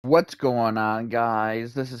What's going on,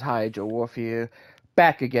 guys? This is Hydra Wolf here,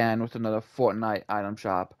 back again with another Fortnite item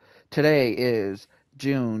shop. Today is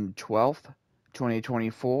June 12th,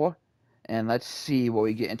 2024, and let's see what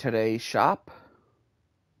we get in today's shop.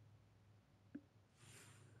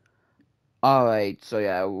 Alright, so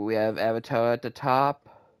yeah, we have Avatar at the top,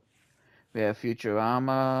 we have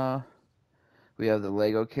Futurama, we have the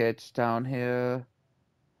Lego kits down here,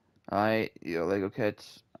 alright, Lego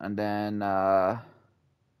kits, and then,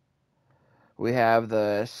 we have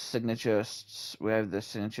the signature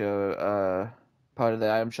part of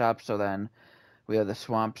the item shop. So then we have the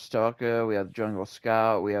Swamp Stalker, we have the Jungle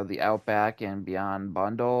Scout, we have the Outback and Beyond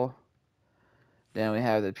bundle. Then we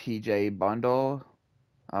have the PJ bundle.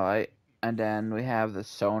 Alright. And then we have the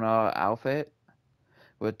Sonar outfit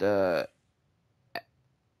with the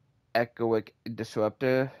Echoic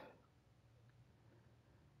Disruptor.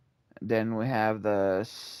 Then we have the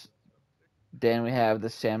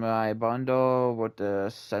Samurai bundle with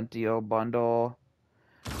the Sentio bundle.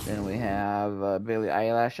 Then we have Billie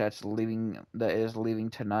Eilish that is leaving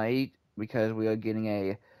tonight because we are getting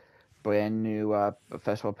a brand new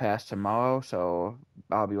festival pass tomorrow, so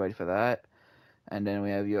I'll be ready for that. And then we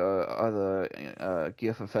have your other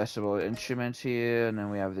gear for festival instruments here, and then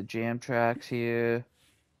we have the jam tracks here,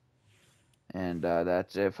 and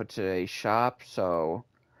that's it for today's shop. So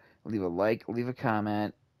leave a like, leave a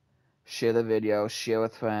comment, share the video, share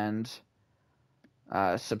with friends,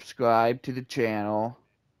 subscribe to the channel,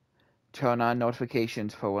 turn on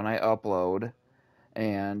notifications for when I upload,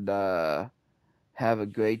 and have a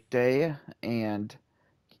great day, and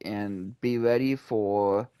be ready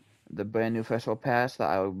for the brand new festival pass that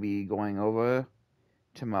I will be going over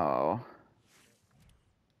tomorrow.